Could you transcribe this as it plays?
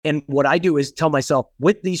And what I do is tell myself,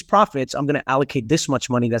 with these profits, I'm going to allocate this much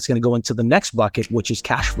money that's going to go into the next bucket, which is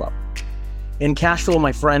cash flow. And cash flow,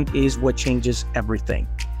 my friend, is what changes everything.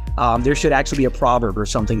 There should actually be a proverb or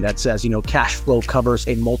something that says, cash flow covers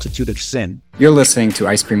a multitude of sin. You're listening to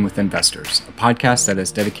Ice Cream with Investors, a podcast that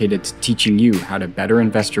is dedicated to teaching you how to better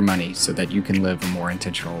invest your money so that you can live a more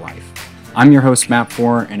intentional life. I'm your host, Matt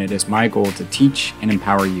Four, and it is my goal to teach and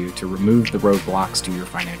empower you to remove the roadblocks to your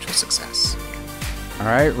financial success. All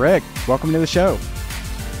right, Rick, welcome to the show.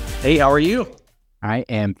 Hey, how are you? I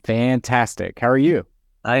am fantastic. How are you?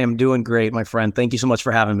 I am doing great, my friend. Thank you so much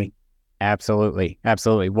for having me. Absolutely.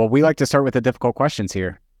 Absolutely. Well, we like to start with the difficult questions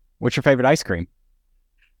here. What's your favorite ice cream?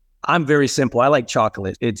 I'm very simple. I like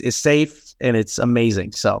chocolate. It's safe and it's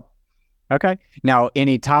amazing. So, okay. Now,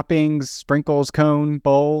 any toppings, sprinkles, cone,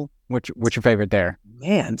 bowl? What's your favorite there?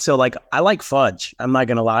 Man, so I like fudge. I'm not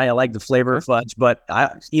going to lie. I like the flavor of fudge, but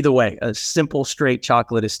either way, a simple straight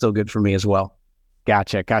chocolate is still good for me as well.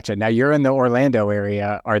 Gotcha. Now, you're in the Orlando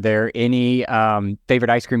area. Are there any favorite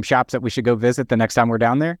ice cream shops that we should go visit the next time we're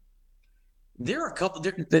down there? There are a couple.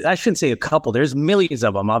 I shouldn't say a couple. There's millions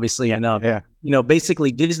of them, obviously. I know. Yeah.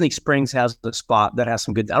 Basically, Disney Springs has a spot that has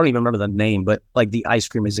some good. I don't even remember the name, but the ice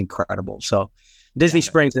cream is incredible. So, Disney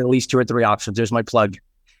Springs, at least 2 or 3 options. There's my plug.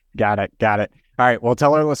 Got it. All right. Well,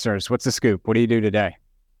 tell our listeners, what's the scoop? What do you do today?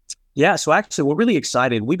 Yeah. So actually, we're really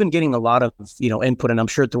excited. We've been getting a lot of, input, and I'm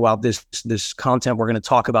sure throughout this content, we're going to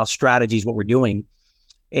talk about strategies, what we're doing.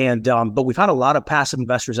 And, but we've had a lot of passive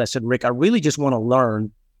investors. I said, Rick, I really just want to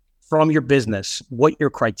learn from your business, what your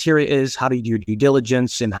criteria is, how do you do your due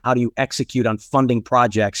diligence, and how do you execute on funding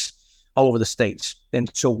projects all over the States. And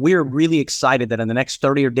so we're really excited that in the next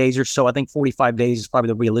 30 days or so, I think 45 days is probably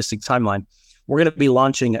the realistic timeline, we're going to be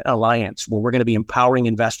launching an alliance where we're going to be empowering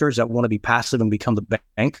investors that want to be passive and become the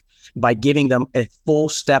bank by giving them a full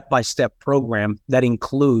step-by-step program that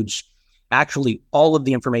includes actually all of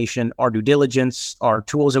the information, our due diligence, our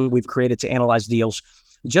tools that we've created to analyze deals,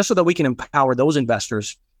 just so that we can empower those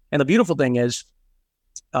investors. And the beautiful thing is,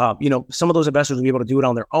 some of those investors will be able to do it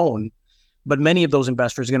on their own, but many of those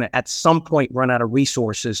investors are going to, at some point, run out of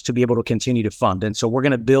resources to be able to continue to fund. And so we're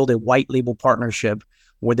going to build a white label partnership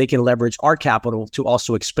where they can leverage our capital to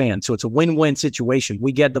also expand. So it's a win-win situation.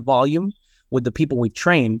 We get the volume with the people we've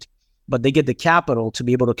trained, but they get the capital to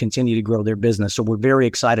be able to continue to grow their business. So we're very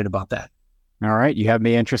excited about that. All right. You have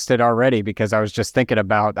me interested already because I was just thinking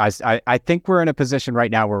about, I think we're in a position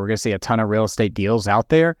right now where we're going to see a ton of real estate deals out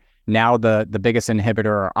there. Now, the biggest inhibitor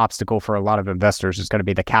or obstacle for a lot of investors is going to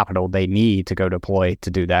be the capital they need to go deploy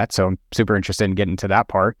to do that. So I'm super interested in getting to that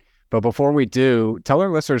part. But before we do, tell our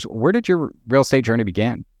listeners, where did your real estate journey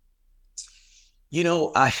begin?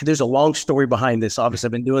 There's a long story behind this. Obviously,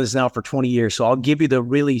 I've been doing this now for 20 years, so I'll give you the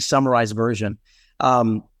really summarized version.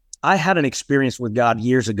 I had an experience with God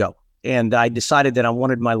years ago, and I decided that I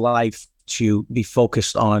wanted my life to be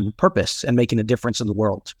focused on purpose and making a difference in the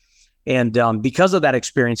world. And because of that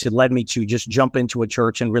experience, it led me to just jump into a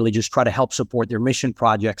church and really just try to help support their mission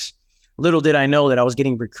projects. Little did I know that I was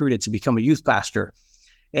getting recruited to become a youth pastor.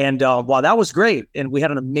 And while that was great, and we had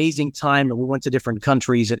an amazing time, and we went to different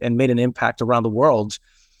countries and made an impact around the world,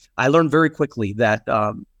 I learned very quickly that,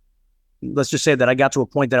 let's just say that I got to a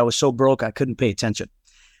point that I was so broke, I couldn't pay attention.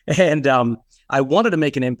 And I wanted to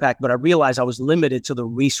make an impact, but I realized I was limited to the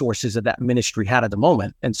resources that ministry had at the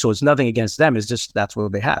moment. And so it's nothing against them, it's just that's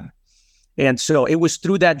what they had. And so it was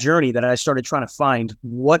through that journey that I started trying to find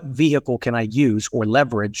what vehicle can I use or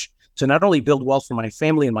leverage to not only build wealth for my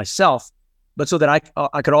family and myself, but so that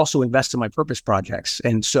I could also invest in my purpose projects.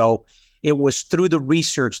 And so it was through the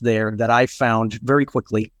research there that I found very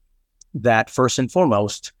quickly that, first and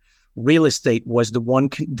foremost, real estate was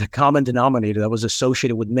the common denominator that was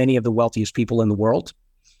associated with many of the wealthiest people in the world.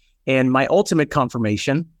 And my ultimate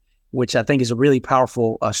confirmation, which I think is a really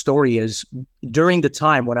powerful story, is during the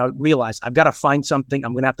time when I realized I've got to find something,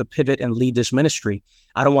 I'm going to have to pivot and lead this ministry.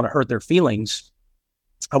 I don't want to hurt their feelings.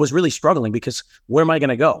 I was really struggling because where am I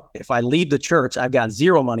going to go? If I leave the church, I've got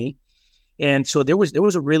zero money. And so there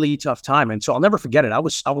was a really tough time. And so I'll never forget it. I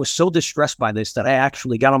was so distressed by this that I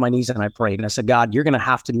actually got on my knees and I prayed. And I said, God, you're going to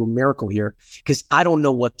have to do a miracle here because I don't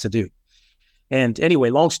know what to do. And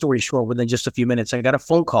anyway, long story short, within just a few minutes, I got a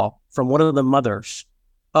phone call from one of the mothers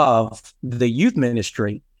of the youth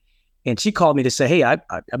ministry. And she called me to say, hey, I've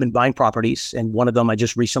been buying properties. And one of them I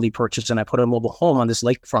just recently purchased, and I put a mobile home on this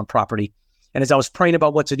lakefront property. And as I was praying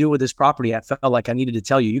about what to do with this property, I felt like I needed to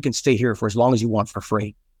tell you can stay here for as long as you want for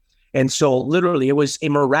free. And so literally it was a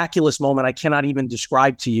miraculous moment I cannot even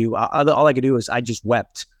describe to you. All I could do is I just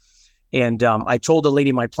wept. And I told the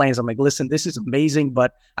lady my plans. I'm like, listen, this is amazing,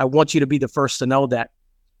 but I want you to be the first to know that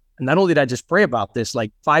And not only did I just pray about this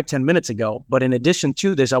like 5-10 minutes ago, but in addition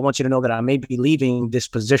to this, I want you to know that I may be leaving this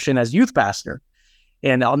position as youth pastor.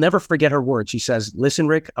 And I'll never forget her words. She says, listen,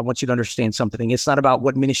 Rick, I want you to understand something. It's not about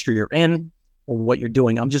what ministry you're in or what you're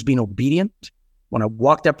doing. I'm just being obedient. When I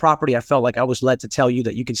walked that property, I felt like I was led to tell you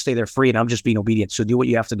that you can stay there free, and I'm just being obedient. So do what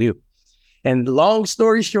you have to do. And long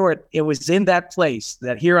story short, it was in that place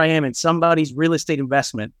that here I am in somebody's real estate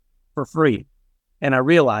investment for free. And I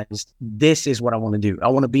realized this is what I want to do. I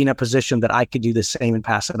want to be in a position that I could do the same and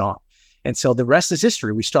pass it on. And so the rest is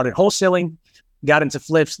history. We started wholesaling, got into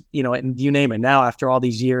flips, and you name it. Now, after all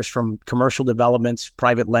these years from commercial developments,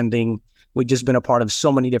 private lending, we've just been a part of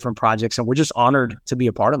so many different projects, and we're just honored to be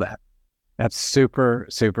a part of that. That's super,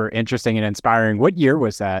 super interesting and inspiring. What year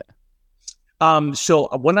was that? So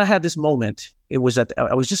when I had this moment, I was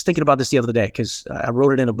just thinking about this the other day because I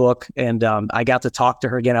wrote it in a book, and I got to talk to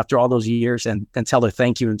her again after all those years and tell her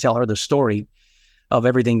thank you and tell her the story of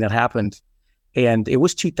everything that happened. And it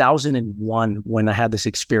was 2001 when I had this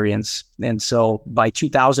experience. And so by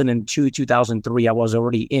 2002, 2003, I was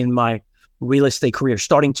already in my real estate career,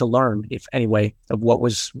 starting to learn, if anyway, of what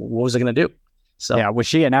was I going to do. So yeah, was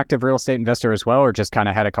she an active real estate investor as well, or just kind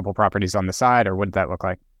of had a couple properties on the side, or what did that look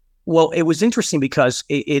like? Well, it was interesting because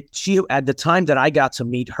she at the time that I got to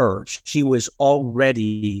meet her, she was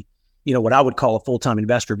already, what I would call a full-time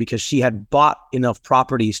investor because she had bought enough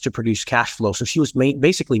properties to produce cash flow. So she was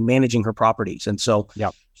basically managing her properties. And so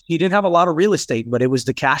she didn't have a lot of real estate, but it was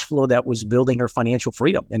the cash flow that was building her financial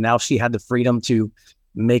freedom. And now she had the freedom to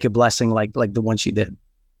make a blessing like the one she did.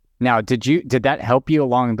 Now, did that help you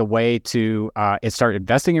along the way to start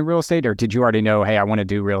investing in real estate, or did you already know, hey, I want to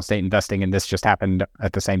do real estate investing, and this just happened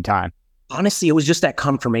at the same time? Honestly, it was just that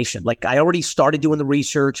confirmation. Like I already started doing the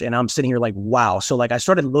research, and I'm sitting here like, wow. So like I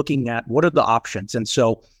started looking at what are the options. And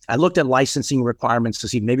so I looked at licensing requirements to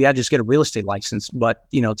see maybe I just get a real estate license, but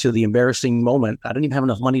to the embarrassing moment, I didn't even have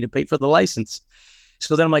enough money to pay for the license.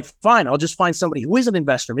 So then I'm like, fine, I'll just find somebody who is an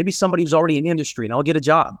investor, maybe somebody who's already in the industry, and I'll get a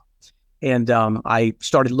job. And I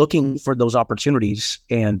started looking for those opportunities,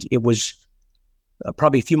 and it was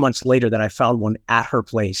probably a few months later that I found one at her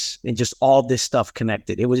place, and just all this stuff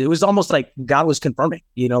connected. It was almost like God was confirming,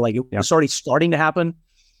 like it was already starting to happen.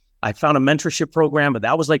 I found a mentorship program, but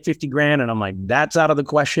that was like $50,000. And I'm like, that's out of the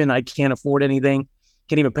question. I can't afford anything.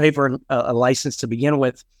 Can't even pay for a license to begin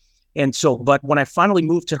with. And so, but when I finally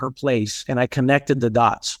moved to her place and I connected the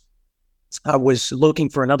dots, I was looking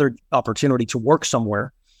for another opportunity to work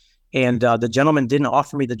somewhere. And the gentleman didn't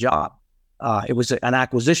offer me the job. It was an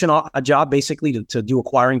acquisition a job, basically, to do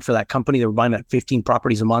acquiring for that company. They were buying at 15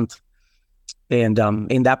 properties a month. And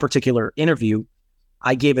in that particular interview,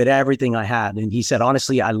 I gave it everything I had. And he said,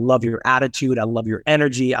 honestly, I love your attitude. I love your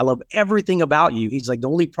energy. I love everything about you. He's like, the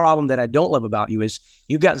only problem that I don't love about you is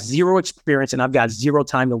you've got zero experience and I've got zero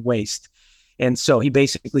time to waste. And so he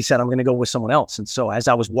basically said, I'm going to go with someone else. And so as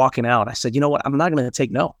I was walking out, I said, you know what? I'm not going to take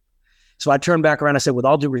no. So I turned back around. I said, with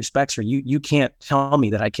all due respect, sir, you can't tell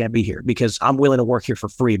me that I can't be here because I'm willing to work here for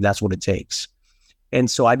free if that's what it takes. And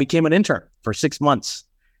so I became an intern for 6 months.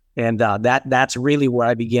 And that's really where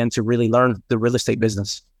I began to really learn the real estate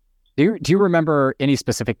business. Do you remember any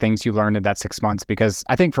specific things you learned in that 6 months? Because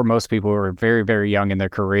I think for most people who are very, very young in their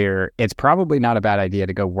career, it's probably not a bad idea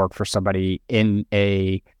to go work for somebody in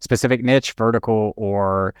a specific niche, vertical,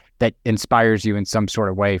 or that inspires you in some sort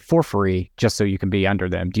of way for free, just so you can be under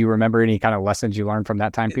them. Do you remember any kind of lessons you learned from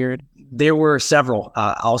that time period? There were several.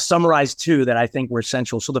 I'll summarize two that I think were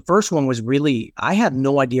essential. So the first one was really, I had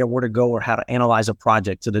no idea where to go or how to analyze a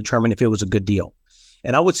project to determine if it was a good deal.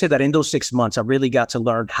 And I would say that in those 6 months, I really got to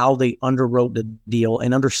learn how they underwrote the deal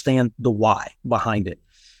and understand the why behind it.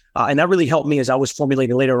 And that really helped me as I was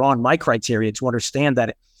formulating later on my criteria to understand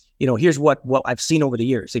that, here's what I've seen over the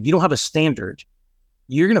years. If you don't have a standard,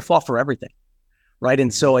 you're going to fall for everything, right?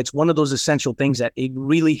 And so it's one of those essential things that it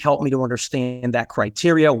really helped me to understand that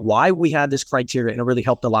criteria, why we had this criteria, and it really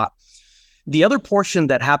helped a lot. The other portion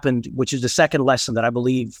that happened, which is the second lesson that I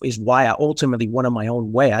believe is why I ultimately went on my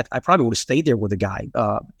own way. I probably would have stayed there with a guy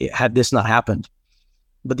had this not happened.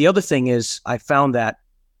 But the other thing is I found that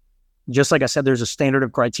just like I said, there's a standard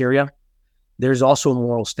of criteria. There's also a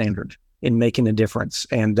moral standard in making a difference.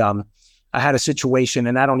 And I had a situation,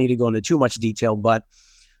 and I don't need to go into too much detail, but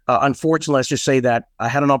unfortunately, let's just say that I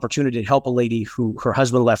had an opportunity to help a lady who her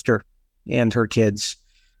husband left her and her kids.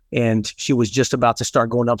 And she was just about to start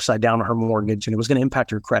going upside down on her mortgage, and it was going to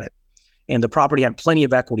impact her credit. And the property had plenty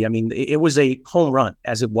of equity. I mean, it was a home run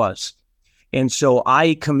as it was. And so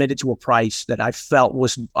I committed to a price that I felt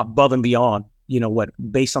was above and beyond,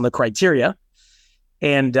 based on the criteria.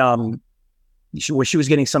 And she was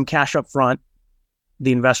getting some cash up front.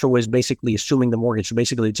 the investor was basically assuming the mortgage, so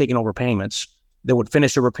basically taking over payments. They would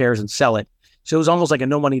finish the repairs and sell it. So it was almost like a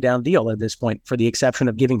no money down deal at this point, for the exception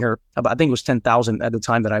of giving her about, I think it was $10,000 at the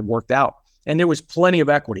time that I worked out. And there was plenty of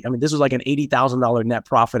equity. I mean, this was like an $80,000 net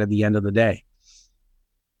profit at the end of the day.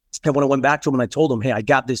 And when I went back to him and I told him, hey, I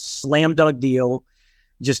got this slam dunk deal.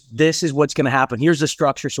 Just this is what's going to happen. Here's the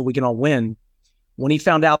structure so we can all win. When he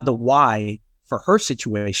found out the why for her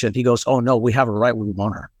situation, he goes, oh no, we have her right where we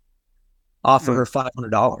want her. Offer her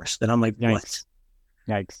 $500. And I'm like, what?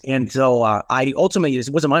 Yikes. And so I ultimately, it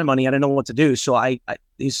wasn't my money. I didn't know what to do. So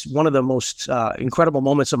it's one of the most incredible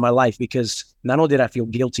moments of my life, because not only did I feel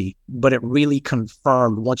guilty, but it really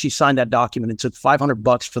confirmed, once you signed that document and took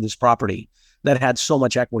 $500 for this property that had so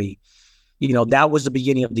much equity, that was the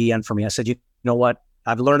beginning of the end for me. I said, you know what?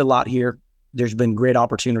 I've learned a lot here. There's been great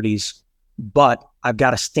opportunities, but I've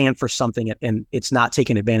got to stand for something, and it's not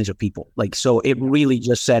taking advantage of people. So it really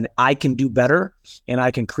just said, I can do better and I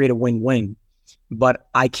can create a win-win, but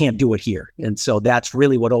I can't do it here. And so that's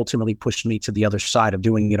really what ultimately pushed me to the other side of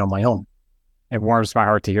doing it on my own. It warms my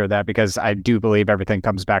heart to hear that, because I do believe everything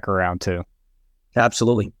comes back around too.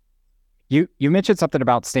 Absolutely. You mentioned something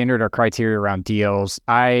about standard or criteria around deals.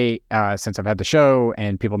 I, since I've had the show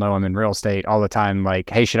and people know I'm in real estate all the time, like,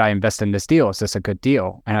 hey, should I invest in this deal? Is this a good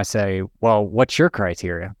deal? And I say, well, what's your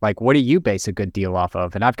criteria? Like, what do you base a good deal off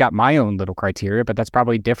of? And I've got my own little criteria, but that's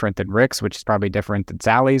probably different than Rick's, which is probably different than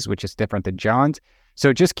Sally's, which is different than John's.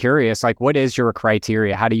 So just curious, like, what is your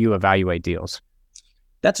criteria? How do you evaluate deals?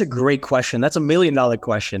 That's a great question. That's $1 million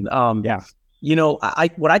question. Yeah.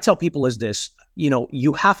 What I tell people is this.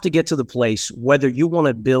 You have to get to the place, whether you want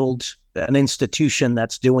to build an institution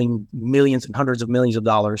that's doing millions and hundreds of millions of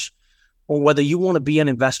dollars, or whether you want to be an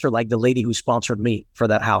investor like the lady who sponsored me for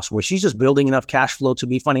that house, where she's just building enough cash flow to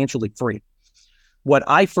be financially free. What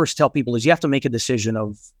I first tell people is you have to make a decision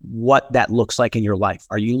of what that looks like in your life.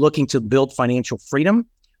 Are you looking to build financial freedom,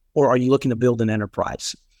 or are you looking to build an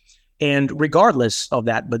enterprise? And regardless of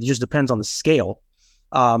that, but it just depends on the scale,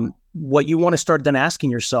 what you want to start then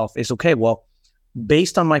asking yourself is, okay, well,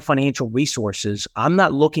 based on my financial resources, I'm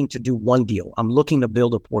not looking to do one deal. I'm looking to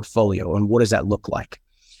build a portfolio. And what does that look like?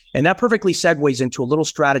 And that perfectly segues into a little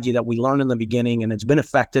strategy that we learned in the beginning, and it's been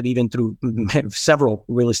effective even through several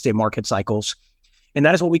real estate market cycles. And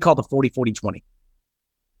that is what we call the 40-40-20.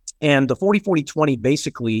 And the 40-40-20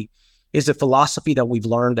 basically is a philosophy that we've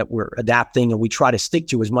learned, that we're adapting and we try to stick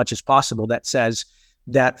to as much as possible, that says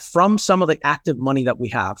that from some of the active money that we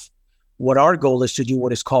have, what our goal is to do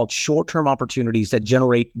what is called short-term opportunities that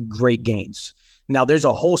generate great gains. Now, there's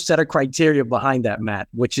a whole set of criteria behind that, Matt,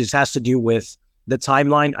 which has to do with the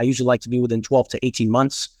timeline. I usually like to be within 12 to 18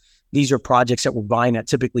 months. These are projects that we're buying at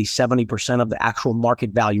typically 70% of the actual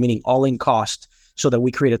market value, meaning all in cost, so that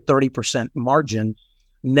we create a 30% margin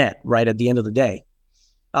net right at the end of the day.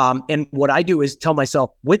 And what I do is tell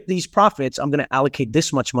myself, with these profits, I'm going to allocate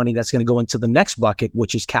this much money that's going to go into the next bucket,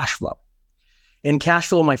 which is cash flow. And cash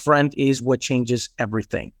flow, my friend, is what changes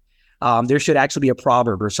everything. There should actually be a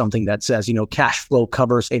proverb or something that says, cash flow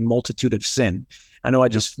covers a multitude of sin. I know I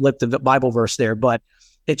just flipped the Bible verse there, but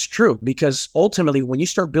it's true, because ultimately, when you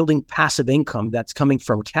start building passive income that's coming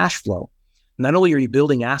from cash flow, not only are you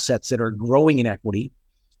building assets that are growing in equity,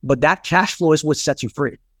 but that cash flow is what sets you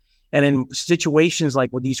free. And in situations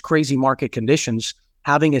like with these crazy market conditions,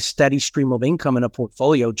 having a steady stream of income in a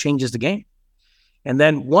portfolio changes the game. And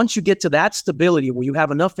then once you get to that stability where you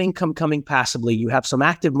have enough income coming passively, you have some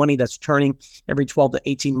active money that's turning every 12 to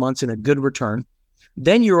 18 months in a good return,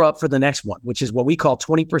 then you're up for the next one, which is what we call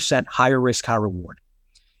 20% higher risk, high reward.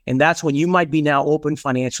 And that's when you might be now open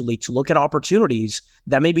financially to look at opportunities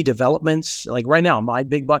that may be developments. Like right now, my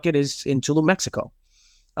big bucket is in Tulum, Mexico.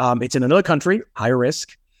 It's in another country, higher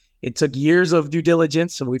risk. It took years of due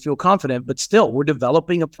diligence, so we feel confident, but still, we're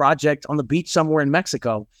developing a project on the beach somewhere in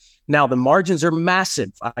Mexico. Now, the margins are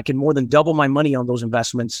massive. I can more than double my money on those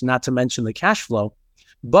investments, not to mention the cash flow,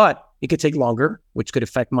 but it could take longer, which could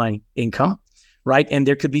affect my income, right? And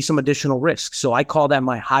there could be some additional risk. So I call that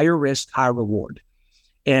my higher risk, higher reward.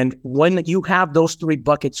 And when you have those three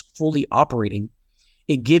buckets fully operating,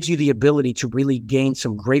 it gives you the ability to really gain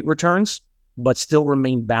some great returns, but still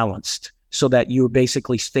remain balanced so that you're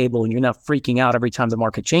basically stable and you're not freaking out every time the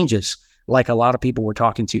market changes, like a lot of people we're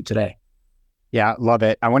talking to today. Yeah, love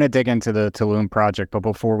it. I want to dig into the Tulum project, but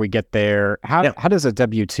before we get there, how does a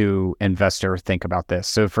W-2 investor think about this?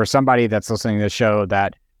 So for somebody that's listening to the show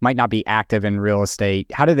that might not be active in real estate,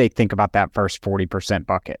 how do they think about that first 40%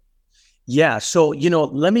 bucket? Yeah. So,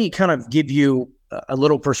 let me kind of give you a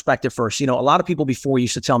little perspective first. A lot of people before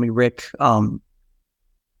used to tell me, Rick,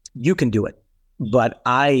 you can do it, but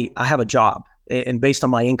I have a job And based on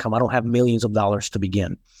my income, I don't have millions of dollars to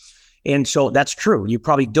begin. And so that's true. You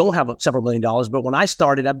probably don't have several $1 million, but when I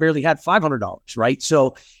started, I barely had $500, right?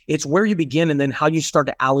 So it's where you begin and then how you start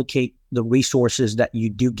to allocate the resources that you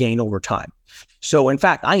do gain over time. So in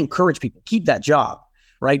fact, I encourage people, keep that job,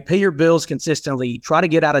 right? Pay your bills consistently, try to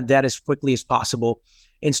get out of debt as quickly as possible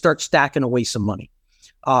and start stacking away some money.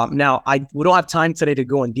 Now, we don't have time today to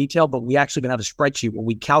go in detail, but we actually gonna have a spreadsheet where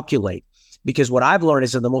we calculate, because what I've learned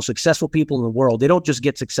is that the most successful people in the world, they don't just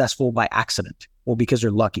get successful by accident or because they're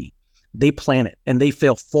lucky. They plan it and they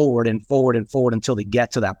fail forward and forward and forward until they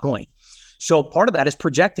get to that point. So part of that is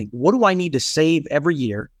projecting. What do I need to save every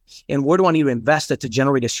year? And where do I need to invest it to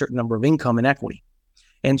generate a certain number of income and equity?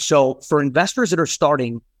 And so for investors that are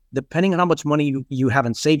starting, depending on how much money you have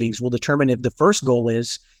in savings will determine if the first goal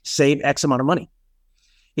is save X amount of money.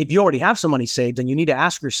 If you already have some money saved, then you need to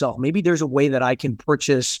ask yourself, maybe there's a way that I can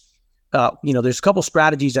purchase, there's a couple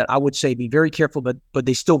strategies that I would say be very careful, but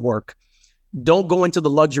they still work. Don't go into the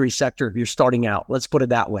luxury sector if you're starting out. Let's put it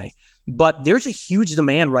that way. But there's a huge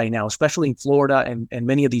demand right now, especially in Florida and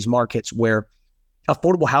many of these markets where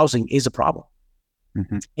affordable housing is a problem.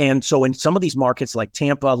 Mm-hmm. And so in some of these markets like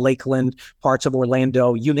Tampa, Lakeland, parts of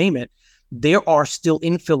Orlando, you name it, there are still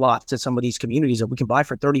infill lots in some of these communities that we can buy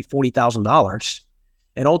for $30,000, $40,000.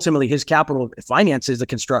 And ultimately his capital finances the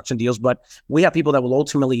construction deals, but we have people that will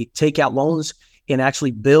ultimately take out loans and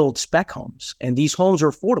actually build spec homes. And these homes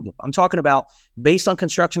are affordable. I'm talking about based on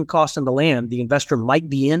construction costs and the land, the investor might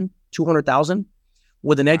be in $200,000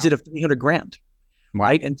 with an exit of $300,000.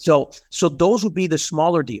 Right. And so those would be the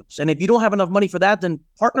smaller deals. And if you don't have enough money for that, then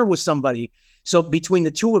partner with somebody. So between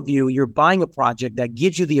the two of you, you're buying a project that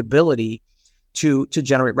gives you the ability to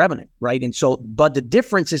generate revenue. Right. And so, but the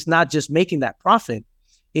difference is not just making that profit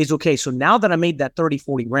is, okay, so now that I made that 30,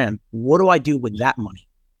 40 grand, what do I do with that money?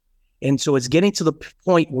 And so it's getting to the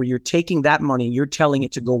point where you're taking that money and you're telling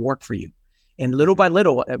it to go work for you. And little by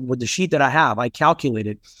little, with the sheet that I have, I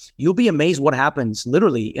calculated, you'll be amazed what happens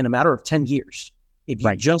literally in a matter of 10 years. If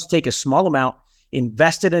you just take a small amount,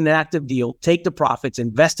 invest it in an active deal, take the profits,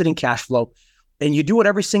 invest it in cash flow, and you do it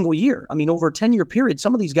every single year. I mean, over a 10-year period,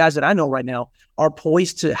 some of these guys that I know right now are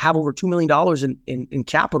poised to have over $2 million in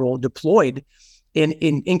capital deployed in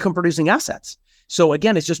income producing assets. So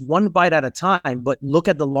again, it's just one bite at a time, but look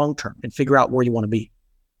at the long term and figure out where you want to be.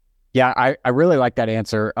 Yeah, I really like that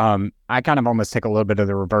answer. I kind of almost take a little bit of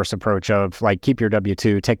the reverse approach of like, keep your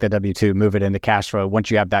W-2, take the W-2, move it into cash flow.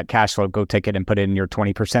 Once you have that cash flow, go take it and put it in your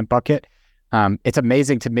 20% bucket. It's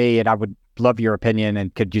amazing to me, and I would love your opinion.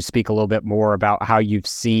 And could you speak a little bit more about how you've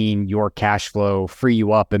seen your cash flow free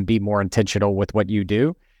you up and be more intentional with what you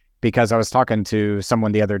do? Because I was talking to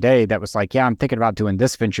someone the other day that was like, yeah, I'm thinking about doing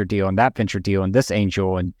this venture deal and that venture deal and this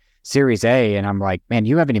angel and Series A. And I'm like, man,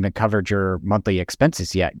 you haven't even covered your monthly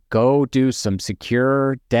expenses yet. Go do some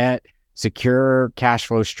secure debt, secure cash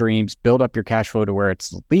flow streams, build up your cash flow to where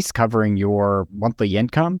it's at least covering your monthly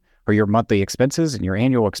income or your monthly expenses and your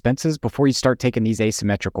annual expenses before you start taking these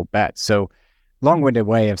asymmetrical bets. So long-winded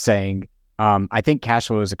way of saying, I think cash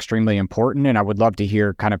flow is extremely important, and I would love to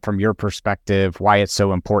hear kind of from your perspective why it's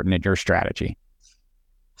so important in your strategy.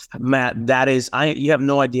 Matt, that is, you have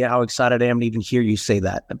no idea how excited I am to even hear you say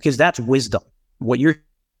that, because that's wisdom. What you're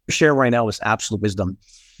sharing right now is absolute wisdom.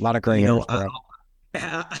 A lot of gray hairs, bro.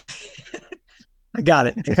 I got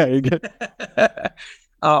it. Yeah, you're good.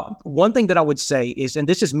 One thing that I would say is, and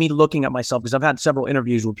this is me looking at myself, because I've had several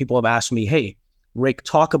interviews where people have asked me, hey, Rick,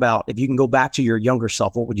 talk about if you can go back to your younger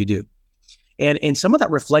self, what would you do? And some of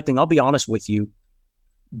that reflecting, I'll be honest with you,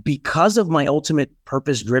 because of my ultimate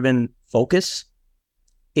purpose-driven focus,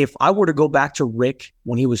 if I were to go back to Rick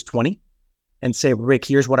when he was 20 and say, Rick,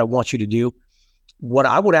 here's what I want you to do, what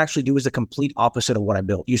I would actually do is the complete opposite of what I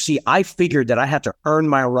built. You see, I figured that I had to earn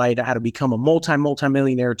my right. I had to become a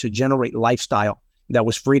multi-millionaire to generate lifestyle that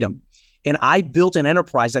was freedom. And I built an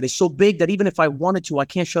enterprise that is so big that even if I wanted to, I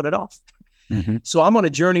can't shut it off. Mm-hmm. So I'm on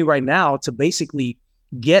a journey right now to basically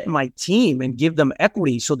get my team and give them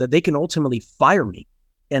equity so that they can ultimately fire me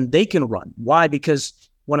and they can run. Why? Because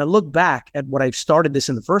when I look back at what I've started this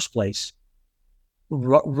in the first place,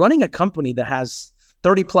 running a company that has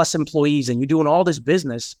 30 plus employees and you're doing all this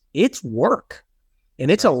business, it's work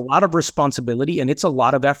and it's a lot of responsibility and it's a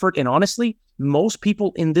lot of effort. And honestly, most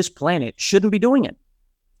people in this planet shouldn't be doing it.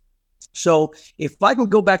 So if I can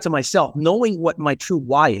go back to myself, knowing what my true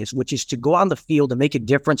why is, which is to go out in the field and make a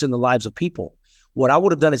difference in the lives of people, what I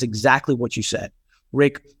would have done is exactly what you said.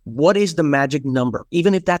 Rick, what is the magic number?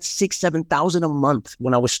 Even if that's $6,000, $7,000 a month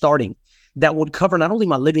when I was starting, that would cover not only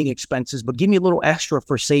my living expenses, but give me a little extra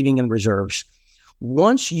for saving and reserves.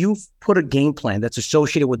 Once you've put a game plan that's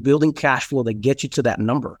associated with building cash flow that gets you to that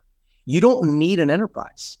number, You don't need an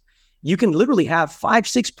enterprise. You can literally have 5,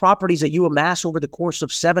 6 properties that you amass over the course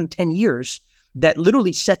of 7, 10 years that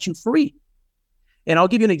literally set you free. And I'll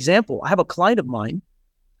give you an example. I have a client of mine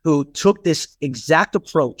who took this exact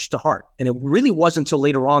approach to heart. And it really wasn't until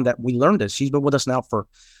later on that we learned this. She's been with us now for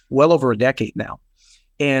well over a decade now.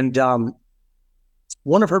 And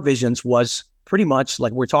one of her visions was pretty much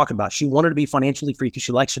like we're talking about. She wanted to be financially free because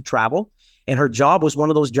she likes to travel. And her job was one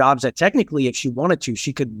of those jobs that technically, if she wanted to,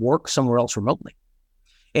 she could work somewhere else remotely.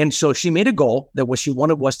 And so she made a goal that what she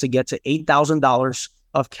wanted was to get to $8,000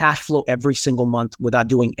 of cash flow every single month without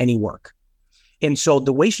doing any work. And so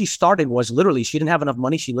the way she started was literally, she didn't have enough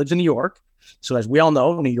money. She lives in New York. So as we all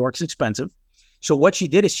know, New York's expensive. So what she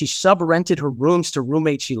did is she sub-rented her rooms to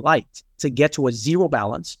roommates she liked to get to a zero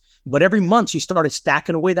balance. But every month she started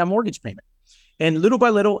stacking away that mortgage payment. And little by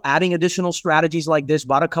little, adding additional strategies like this,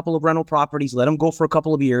 bought a couple of rental properties, let them go for a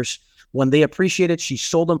couple of years. When they appreciated, she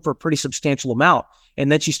sold them for a pretty substantial amount.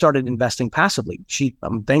 And then she started investing passively.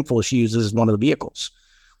 I'm thankful she uses as one of the vehicles.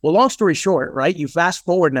 Well, long story short, right? You fast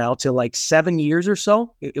forward now to like 7 years or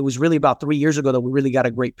so. It was really about 3 years ago that we really got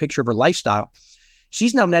a great picture of her lifestyle.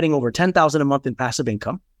 She's now netting over $10,000 a month in passive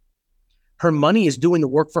income. Her money is doing the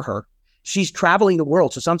work for her. She's traveling the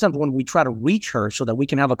world. So sometimes when we try to reach her so that we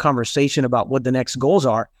can have a conversation about what the next goals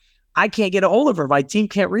are, I can't get a hold of her. My team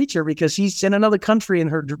can't reach her because she's in another country and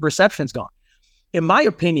her reception's gone. In my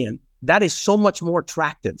opinion, that is so much more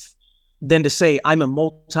attractive than to say I'm a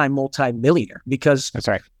multi-millionaire, because that's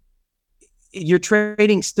right. You're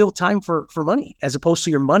trading still time for money, as opposed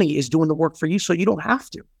to your money is doing the work for you, so you don't have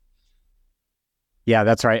to. Yeah,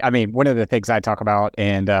 that's right. I mean, one of the things I talk about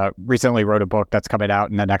and recently wrote a book that's coming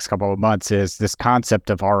out in the next couple of months is this concept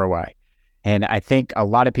of ROI. And I think a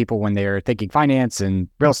lot of people, when they're thinking finance and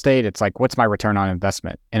real estate, it's like, what's my return on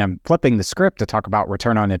investment? And I'm flipping the script to talk about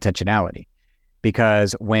return on intentionality.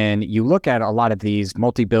 Because when you look at a lot of these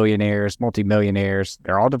multi-billionaires, multi-millionaires,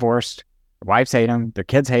 they're all divorced. Their wives hate them. Their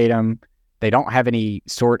kids hate them. They don't have any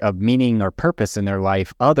sort of meaning or purpose in their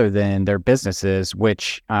life other than their businesses,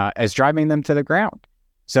 which is driving them to the ground.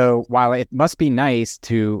 So while it must be nice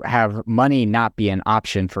to have money not be an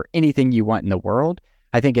option for anything you want in the world,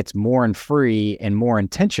 I think it's more and free and more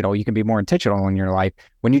intentional. You can be more intentional in your life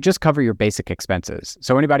when you just cover your basic expenses.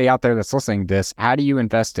 So anybody out there that's listening to this, how do you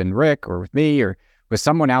invest in Rick or with me or with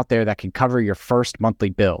someone out there that can cover your first monthly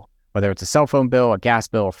bill, whether it's a cell phone bill, a gas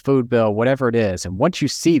bill, a food bill, whatever it is. And once you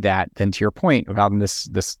see that, then to your point about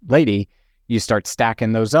this lady, you start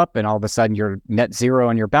stacking those up and all of a sudden you're net zero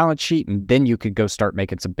on your balance sheet. And then you could go start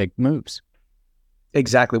making some big moves.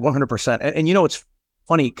 Exactly. 100%. And you know, it's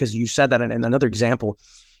funny because you said that in another example,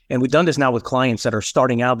 and we've done this now with clients that are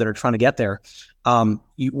starting out, that are trying to get there.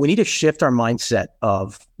 We need to shift our mindset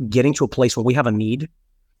of getting to a place where we have a need.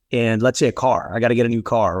 And let's say a car, I got to get a new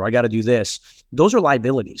car, or I got to do this. Those are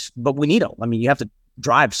liabilities, but we need them. I mean, you have to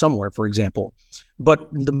drive somewhere, for example.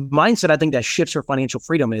 But the mindset I think that shifts our financial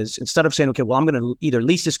freedom is, instead of saying, okay, well, I'm going to either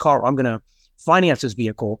lease this car or I'm going to finance this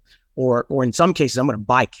vehicle, or in some cases, I'm going to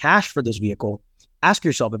buy cash for this vehicle. Ask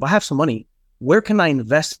yourself, if I have some money, where can I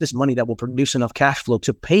invest this money that will produce enough cash flow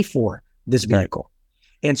to pay for this vehicle? Right.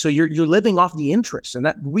 And so you're living off the interest, and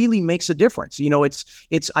that really makes a difference. You know,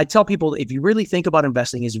 I tell people, if you really think about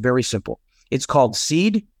investing, it's very simple. It's called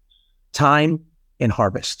seed, time, and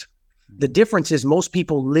harvest. The difference is most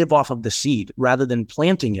people live off of the seed rather than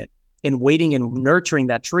planting it and waiting and nurturing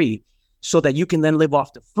that tree so that you can then live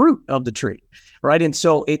off the fruit of the tree, right? And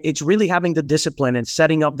so it's really having the discipline and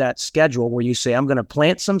setting up that schedule where you say, I'm going to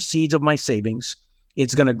plant some seeds of my savings.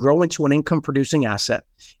 It's going to grow into an income producing asset.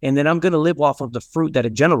 And then I'm going to live off of the fruit that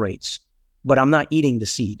it generates, but I'm not eating the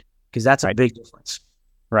seed, because that's a big difference.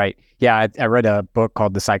 Right. Yeah. I read a book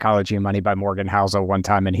called The Psychology of Money by Morgan Housel one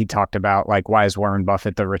time, and he talked about, like, why is Warren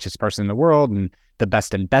Buffett the richest person in the world and the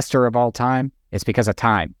best investor of all time? It's because of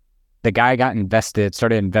time. The guy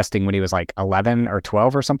started investing when he was like 11 or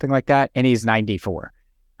 12 or something like that, and he's 94.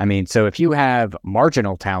 I mean, so if you have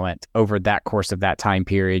marginal talent over that course of that time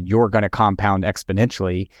period, you're going to compound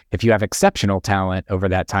exponentially. If you have exceptional talent over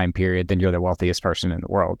that time period, then you're the wealthiest person in the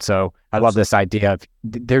world. So I love this idea of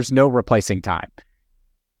there's no replacing time.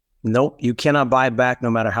 Nope, you cannot buy it back no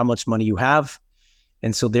matter how much money you have.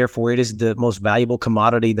 And so therefore, it is the most valuable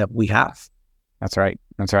commodity that we have. That's right.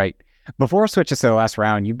 That's right. Before I switch to the last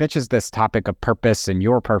round, you mentioned this topic of purpose and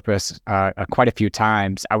your purpose quite a few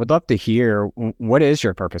times. I would love to hear, what is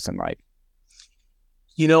your purpose in life?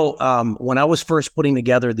 You know, when I was first putting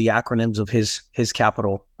together the acronyms of his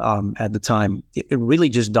capital at the time, it really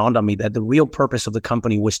just dawned on me that the real purpose of the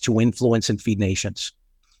company was to influence and feed nations.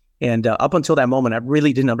 And up until that moment, I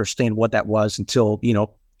really didn't understand what that was until,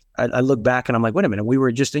 I look back and I'm like, wait a minute, we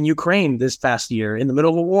were just in Ukraine this past year in the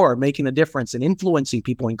middle of a war, making a difference and influencing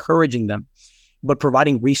people, encouraging them, but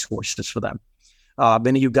providing resources for them. I've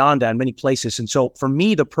been to Uganda and many places. And so for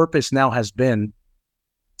me, the purpose now has been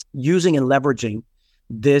using and leveraging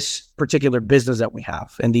this particular business that we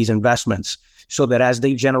have and these investments so that as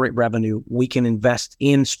they generate revenue, we can invest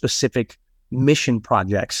in specific mission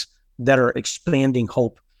projects that are expanding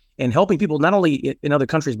hope and helping people not only in other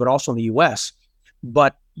countries, but also in the US.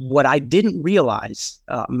 But what I didn't realize,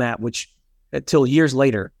 Matt, which until years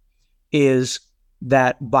later, is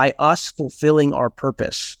that by us fulfilling our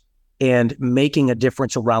purpose and making a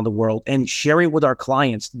difference around the world and sharing with our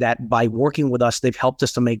clients that by working with us, they've helped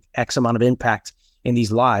us to make X amount of impact in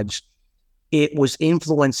these lives, it was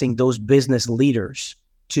influencing those business leaders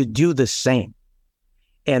to do the same.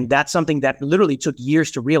 And that's something that literally took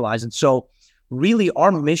years to realize. And so really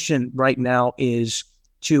our mission right now is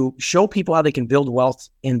to show people how they can build wealth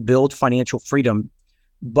and build financial freedom,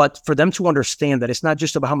 but for them to understand that it's not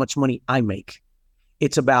just about how much money I make.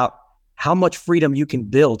 It's about how much freedom you can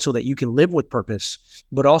build so that you can live with purpose,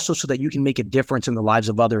 but also so that you can make a difference in the lives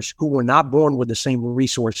of others who were not born with the same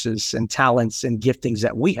resources and talents and giftings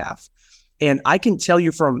that we have. And I can tell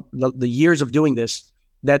you from the years of doing this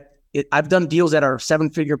that I've done deals that are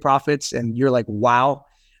 7-figure profits and you're like, wow,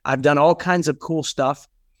 I've done all kinds of cool stuff,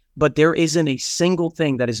 but there isn't a single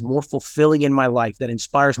thing that is more fulfilling in my life that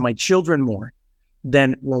inspires my children more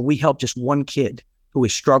than when we help just one kid who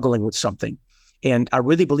is struggling with something. And I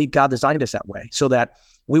really believe God designed us that way so that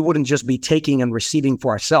we wouldn't just be taking and receiving for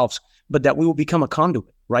ourselves, but that we will become a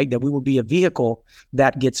conduit, right? That we will be a vehicle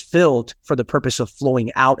that gets filled for the purpose of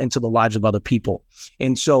flowing out into the lives of other people.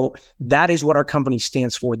 And so that is what our company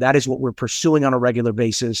stands for. That is what we're pursuing on a regular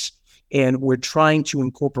basis. And we're trying to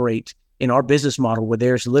incorporate in our business model where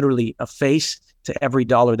there's literally a face to every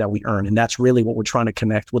dollar that we earn. And that's really what we're trying to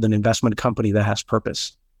connect with an investment company that has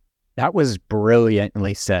purpose. That was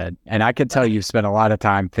brilliantly said. And I can tell you've spent a lot of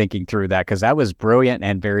time thinking through that because that was brilliant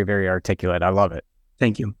and very, very articulate. I love it.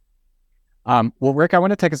 Thank you. Well, Rick, I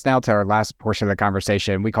want to take us now to our last portion of the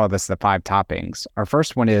conversation. We call this the 5 toppings. Our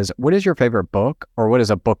first one is, what is your favorite book, or what is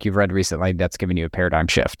a book you've read recently that's given you a paradigm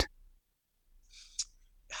shift?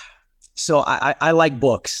 So I like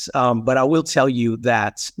books, but I will tell you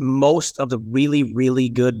that most of the really, really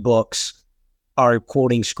good books are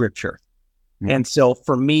quoting scripture. And so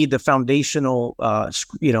for me, the foundational,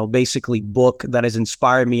 basically book that has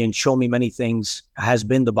inspired me and shown me many things has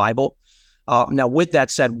been the Bible. Now, with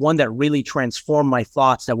that said, one that really transformed my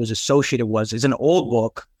thoughts that was associated is an old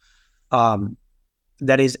book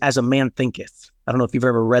that is As a Man Thinketh. I don't know if you've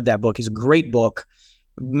ever read that book. It's a great book,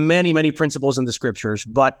 many, many principles in the scriptures.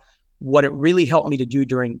 But what it really helped me to do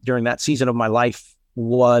during that season of my life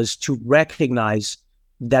was to recognize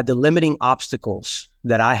that the limiting obstacles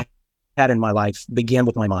that I had in my life began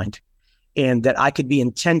with my mind, and that I could be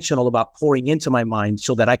intentional about pouring into my mind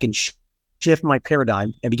so that I can shift my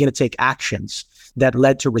paradigm and begin to take actions that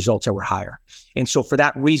led to results that were higher. And so for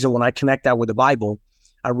that reason, when I connect that with the Bible,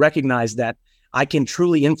 I recognize that I can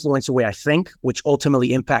truly influence the way I think, which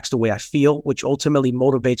ultimately impacts the way I feel, which ultimately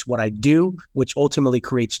motivates what I do, which ultimately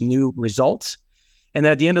creates new results. And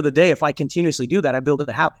at the end of the day, if I continuously do that, I build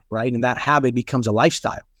a habit, right? And that habit becomes a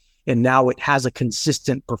lifestyle. And now it has a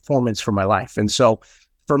consistent performance for my life. And so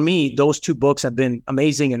for me, those 2 books have been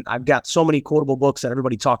amazing. And I've got so many quotable books that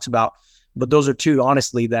everybody talks about, but those are 2,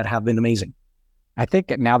 honestly, that have been amazing. I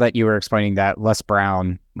think now that you were explaining that, Les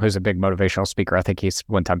Brown, who's a big motivational speaker, I think he's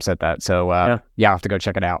one time said that. So yeah, I'll have to go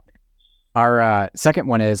check it out. Our second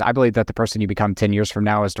one is, I believe that the person you become 10 years from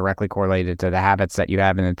now is directly correlated to the habits that you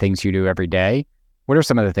have and the things you do every day. What are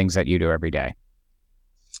some of the things that you do every day?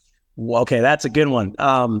 Well, okay, that's a good one.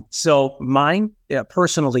 So mine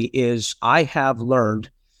personally is I have learned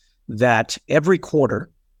that every quarter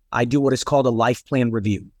I do what is called a life plan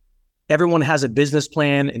review. Everyone has a business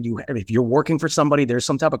plan, and if you're working for somebody, there's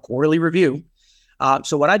some type of quarterly review.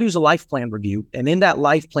 So what I do is a life plan review. And in that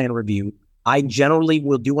life plan review, I generally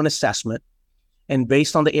will do an assessment. And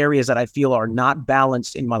based on the areas that I feel are not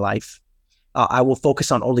balanced in my life, I will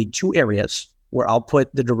focus on only 2 areas where I'll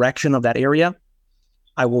put the direction of that area.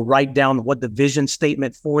 I will write down what the vision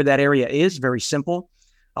statement for that area is, very simple.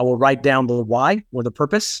 I will write down the why or the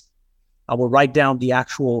purpose. I will write down the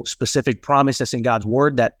actual specific promise that's in God's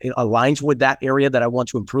word that aligns with that area that I want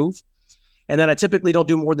to improve. And then I typically don't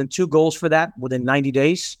do more than 2 goals for that within 90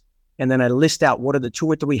 days. And then I list out what are the 2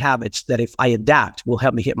 or 3 habits that if I adapt will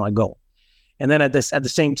help me hit my goal. And then at the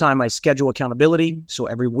same time, I schedule accountability. So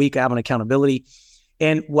every week I have an accountability.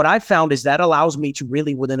 And what I found is that allows me to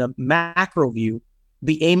really, within a macro view,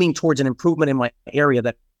 be aiming towards an improvement in my area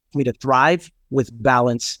that allows me to thrive with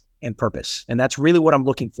balance and purpose. And that's really what I'm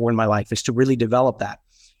looking for in my life, is to really develop that.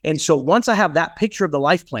 And so once I have that picture of the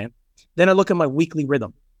life plan, then I look at my weekly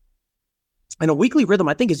rhythm. And a weekly rhythm,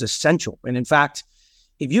 I think, is essential. And in fact,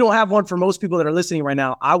 if you don't have one, for most people that are listening right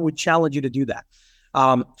now, I would challenge you to do that.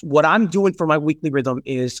 What I'm doing for my weekly rhythm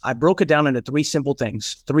is I broke it down into three simple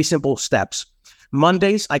things, three simple steps.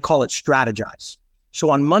 Mondays, I call it strategize. So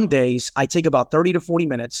on Mondays, I take about 30 to 40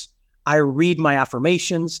 minutes. I read my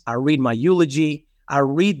affirmations. I read my eulogy. I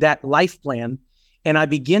read that life plan, and I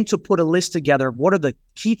begin to put a list together of what are the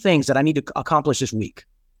key things that I need to accomplish this week.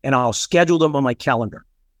 And I'll schedule them on my calendar.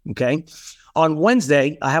 Okay. On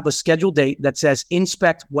Wednesday, I have a scheduled date that says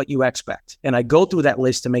inspect what you expect. And I go through that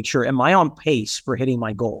list to make sure, am I on pace for hitting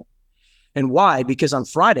my goal? And why? Because on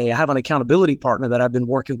Friday, I have an accountability partner that I've been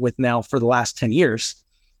working with now for the last 10 years.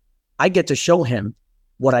 I get to show him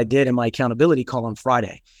what I did in my accountability call on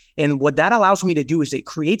Friday. And what that allows me to do is it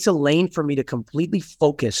creates a lane for me to completely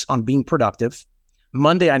focus on being productive.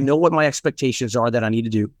 Monday, I know what my expectations are that I need to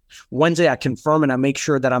do. Wednesday, I confirm and I make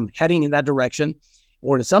sure that I'm heading in that direction.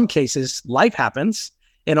 Or in some cases, life happens.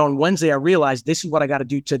 And on Wednesday, I realize this is what I got to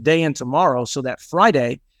do today and tomorrow so that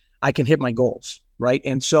Friday I can hit my goals, right?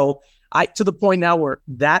 And so to the point now where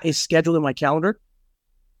that is scheduled in my calendar,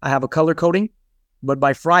 I have a color coding, but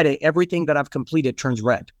by Friday, everything that I've completed turns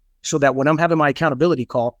red. So that when I'm having my accountability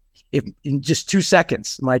call, if in just 2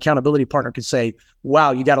 seconds, my accountability partner could say,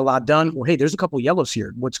 wow, you got a lot done. Well, hey, there's a couple of yellows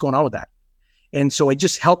here. What's going on with that? And so it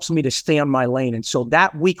just helps me to stay on my lane. And so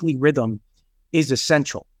that weekly rhythm is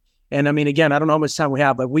essential. And I mean, again, I don't know how much time we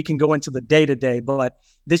have, but we can go into the day-to-day, but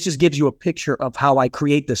this just gives you a picture of how I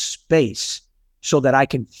create the space so that I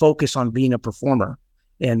can focus on being a performer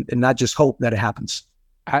and not just hope that it happens.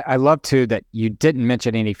 I love too that you didn't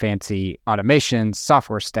mention any fancy automations,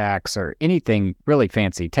 software stacks, or anything really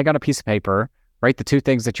fancy. Take out a piece of paper, write the 2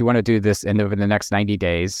 things that you want to do over the next 90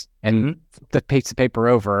 days, and flip the piece of paper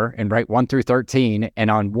over and write 1 through 13.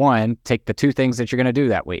 And on 1, take the 2 things that you're going to do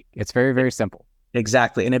that week. It's very, very simple.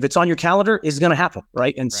 Exactly. And if it's on your calendar, it's going to happen.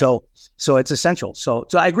 Right. And so it's essential. So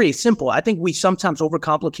I agree. It's simple. I think we sometimes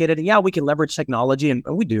overcomplicate it. And yeah, we can leverage technology and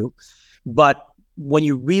we do. But when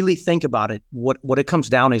you really think about it, what it comes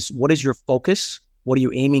down is, what is your focus? What are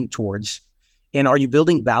you aiming towards? And are you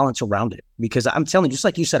building balance around it? Because I'm telling you, just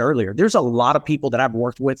like you said earlier, there's a lot of people that I've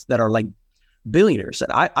worked with that are like billionaires that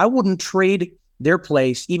I wouldn't trade their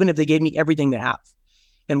place, even if they gave me everything they have.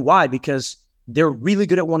 And why? Because they're really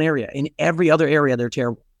good at one area. In every other area, they're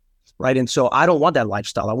terrible. Right. And so I don't want that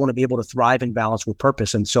lifestyle. I want to be able to thrive and balance with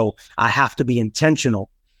purpose. And so I have to be intentional.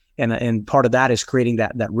 And part of that is creating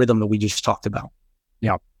that rhythm that we just talked about.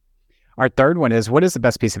 Yeah. Our third one is, what is the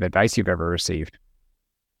best piece of advice you've ever received?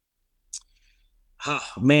 Oh,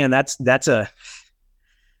 man, that's a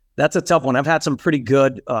tough one. I've had some pretty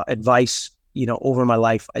good advice, over my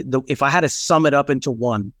life. If I had to sum it up into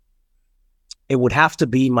one, it would have to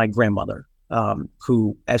be my grandmother,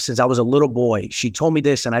 who, since I was a little boy, she told me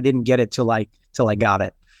this, and I didn't get it till I got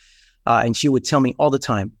it. And she would tell me all the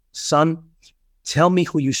time, son, tell me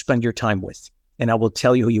who you spend your time with, and I will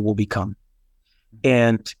tell you who you will become.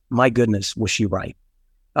 And my goodness, was she right?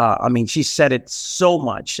 I mean, she said it so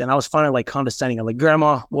much, and I was finally like condescending. I'm like,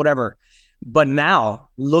 Grandma, whatever. But now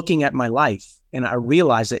looking at my life, and I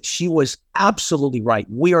realized that she was absolutely right.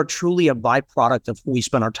 We are truly a byproduct of who we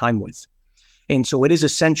spend our time with. And so it is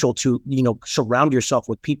essential to, surround yourself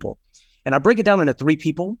with people. And I break it down into 3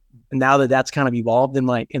 people. And now that that's kind of evolved in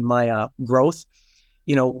my growth,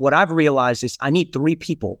 what I've realized is I need 3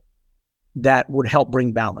 people that would help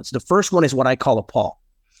bring balance. The first one is what I call a Paul.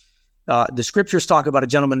 The scriptures talk about a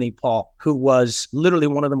gentleman named Paul, who was literally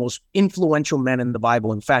one of the most influential men in the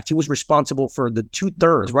Bible. In fact, he was responsible for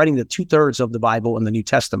writing the 2/3 of the Bible in the New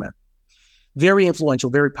Testament. Very influential,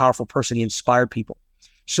 very powerful person. He inspired people.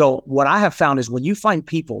 So what I have found is when you find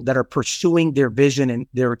people that are pursuing their vision and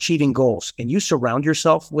they're achieving goals, and you surround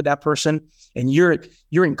yourself with that person and you're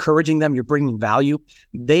encouraging them, you're bringing value,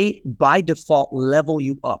 they by default level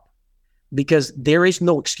you up. Because there is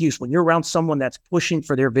no excuse. When you're around someone that's pushing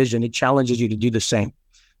for their vision, it challenges you to do the same.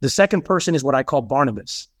 The second person is what I call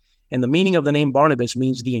Barnabas. And the meaning of the name Barnabas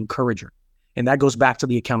means the encourager. And that goes back to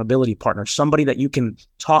the accountability partner, somebody that you can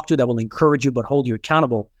talk to that will encourage you, but hold you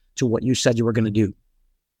accountable to what you said you were going to do.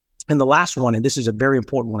 And the last one, and this is a very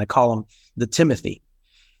important one, I call him the Timothy.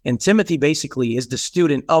 And Timothy basically is the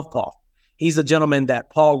student of Paul. He's the gentleman that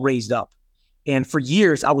Paul raised up. And for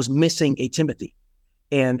years, I was missing a Timothy.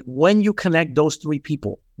 And when you connect those 3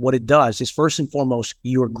 people, what it does is, first and foremost,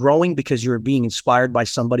 you're growing because you're being inspired by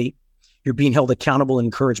somebody. You're being held accountable and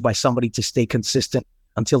encouraged by somebody to stay consistent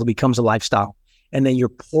until it becomes a lifestyle. And then you're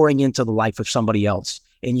pouring into the life of somebody else.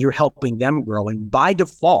 and you're helping them grow. And by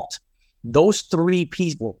default, those three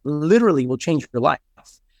people literally will change your life,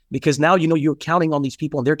 because now you're counting on these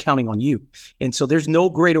people and they're counting on you. And so there's no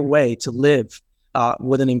greater way to live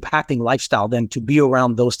with an impacting lifestyle than to be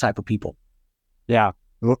around those type of people. Yeah,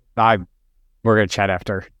 we're going to chat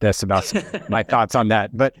after this about my thoughts on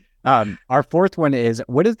that. But our fourth one is,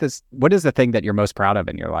 what is the thing that you're most proud of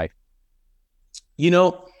in your life?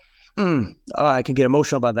 I can get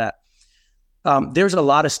emotional about that. There's a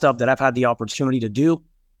lot of stuff that I've had the opportunity to do.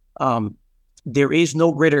 There is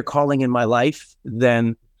no greater calling in my life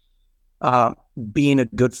than being a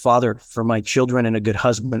good father for my children and a good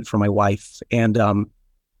husband for my wife. And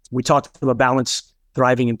we talked about balance,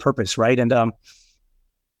 thriving, and purpose, right? And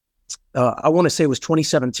I want to say it was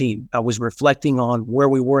 2017. I was reflecting on where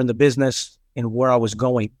we were in the business and where I was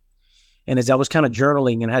going. And as I was kind of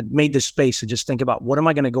journaling and had made this space to just think about, what am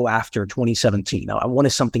I going to go after 2017? I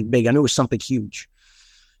wanted something big. I knew it was something huge.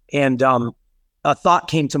 And a thought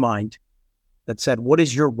came to mind that said, what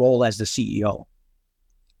is your role as the CEO?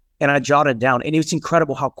 And I jotted down, and it was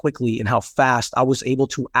incredible how quickly and how fast I was able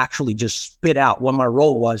to actually just spit out what my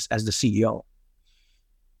role was as the CEO.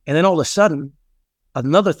 And then all of a sudden,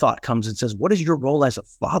 another thought comes and says, what is your role as a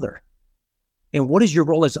father? And what is your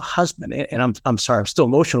role as a husband? And I'm sorry, I'm still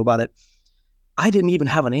emotional about it. I didn't even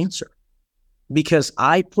have an answer, because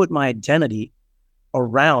I put my identity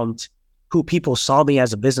around who people saw me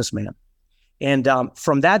as a businessman. And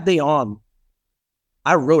from that day on,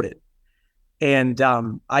 I wrote it. And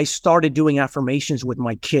I started doing affirmations with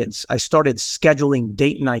my kids. I started scheduling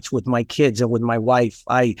date nights with my kids and with my wife.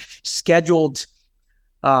 I scheduled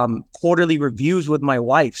quarterly reviews with my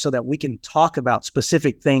wife so that we can talk about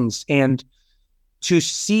specific things. And to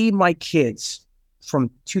see my kids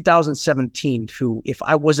from 2017, who, if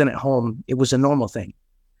I wasn't at home, it was a normal thing,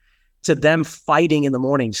 to them fighting in the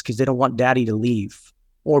mornings because they don't want daddy to leave.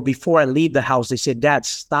 Or before I leave the house, they said, Dad,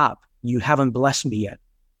 stop. You haven't blessed me yet.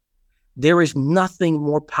 There is nothing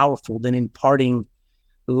more powerful than imparting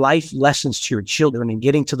life lessons to your children and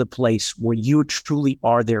getting to the place where you truly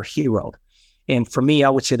are their hero. And for me, I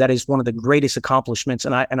would say that is one of the greatest accomplishments.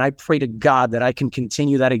 And I pray to God that I can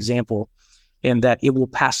continue that example and that it will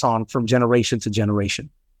pass on from generation to generation.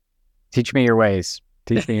 Teach me your ways.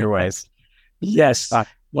 Teach me your ways. Yes,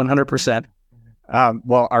 100%.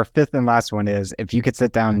 Well, our fifth and last one is, if you could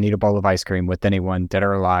sit down and eat a bowl of ice cream with anyone, dead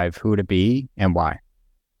or alive, who would it be and why?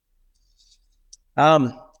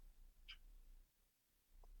 I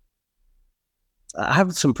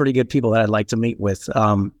have some pretty good people that I'd like to meet with.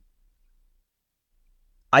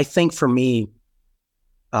 I think for me,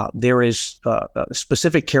 there is a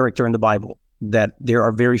specific character in the Bible that there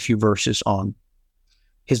are very few verses on.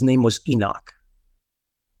 His name was Enoch.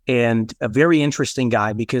 And a very interesting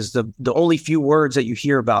guy, because the only few words that you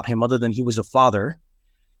hear about him, other than he was a father,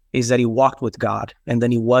 is that he walked with God and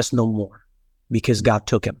then he was no more because God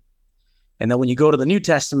took him. And then when you go to the New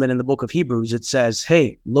Testament in the book of Hebrews, it says,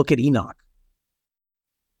 hey, look at Enoch.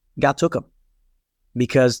 God took him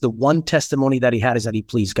because the one testimony that he had is that he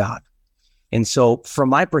pleased God. And so from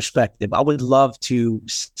my perspective, I would love to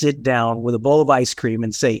sit down with a bowl of ice cream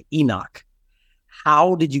and say, Enoch,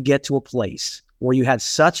 how did you get to a place where you had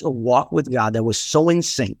such a walk with God that was so in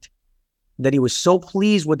sync, that he was so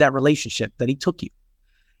pleased with that relationship that he took you?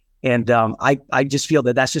 And I just feel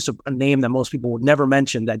that that's just a name that most people would never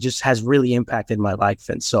mention that just has really impacted my life.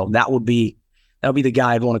 And so that would be the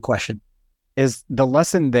guy I'd want to question. Is the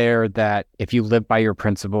lesson there that if you live by your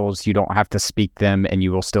principles, you don't have to speak them and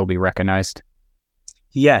you will still be recognized?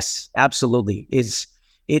 Yes, absolutely.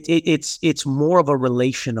 It's more of a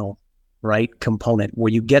relational, right, component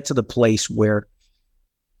where you get to the place where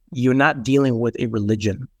you're not dealing with a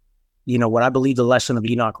religion. You know, what I believe the lesson of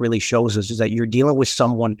Enoch really shows us is that you're dealing with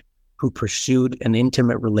someone who pursued an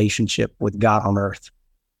intimate relationship with God on earth.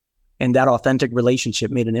 And that authentic relationship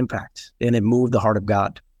made an impact and it moved the heart of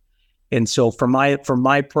God. And so for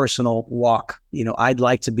my personal walk, you know, I'd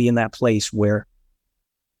like to be in that place where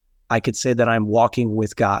I could say that I'm walking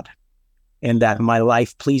with God and that my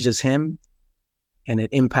life pleases him and it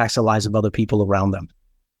impacts the lives of other people around them.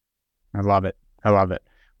 I love it. I love it.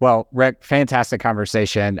 Well, Rick, fantastic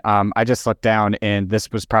conversation. I just looked down and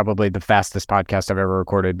this was probably the fastest podcast I've ever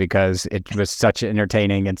recorded because it was such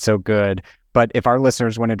entertaining and so good. But if our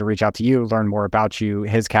listeners wanted to reach out to you, learn more about you,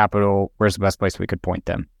 His Capital, where's the best place we could point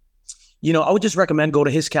them? You know, I would just recommend go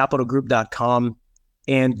to hiscapitalgroup.com,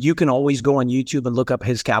 and you can always go on YouTube and look up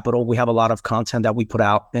His Capital. We have a lot of content that we put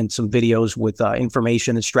out and some videos with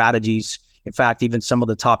information and strategies. In fact, even some of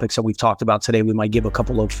the topics that we've talked about today, we might give a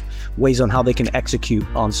couple of ways on how they can execute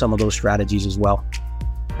on some of those strategies as well.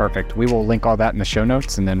 Perfect. We will link all that in the show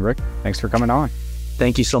notes. And then Rick, thanks for coming on.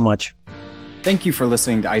 Thank you so much. Thank you for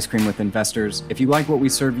listening to Ice Cream with Investors. If you like what we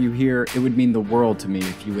serve you here, it would mean the world to me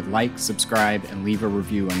if you would like, subscribe, and leave a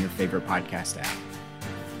review on your favorite podcast app.